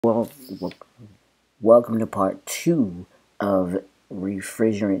Well, welcome to part two of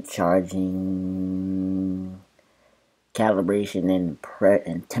refrigerant charging, calibration,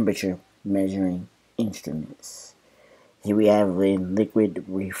 and temperature measuring instruments. Here we have liquid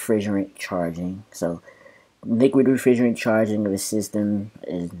refrigerant charging. So, liquid refrigerant charging of a system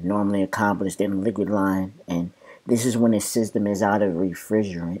is normally accomplished in a liquid line, and this is when a system is out of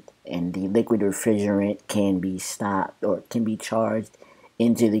refrigerant, and the liquid refrigerant can be stopped or can be charged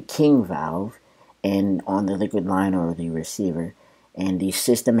into the king valve and on the liquid line or the receiver. And the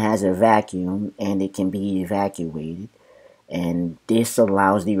system has a vacuum and it can be evacuated. And this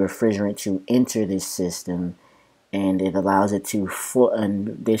allows the refrigerant to enter this system, and it allows it to flow,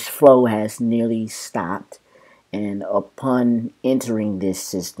 and this flow has nearly stopped. And upon entering this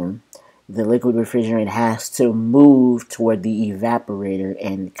system, the liquid refrigerant has to move toward the evaporator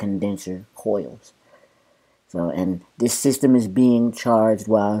and condenser coils. So, and this system is being charged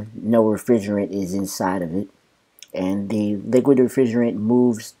while no refrigerant is inside of it. And the liquid refrigerant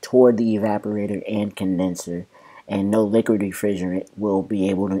moves toward the evaporator and condenser, and no liquid refrigerant will be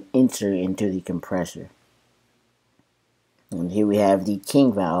able to enter into the compressor. And here we have the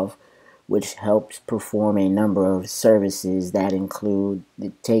king valve, which helps perform a number of services that include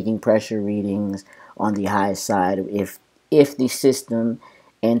taking pressure readings on the high side if the system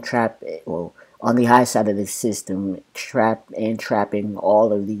and on the high side of the system, trapping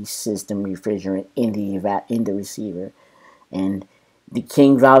all of the system refrigerant in the receiver. And the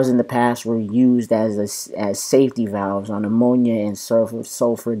king valves in the past were used as safety valves on ammonia and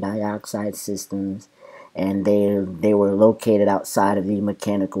sulfur dioxide systems, and they were located outside of the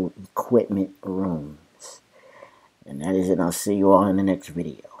mechanical equipment rooms. And that is it. I'll see you all in the next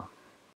video.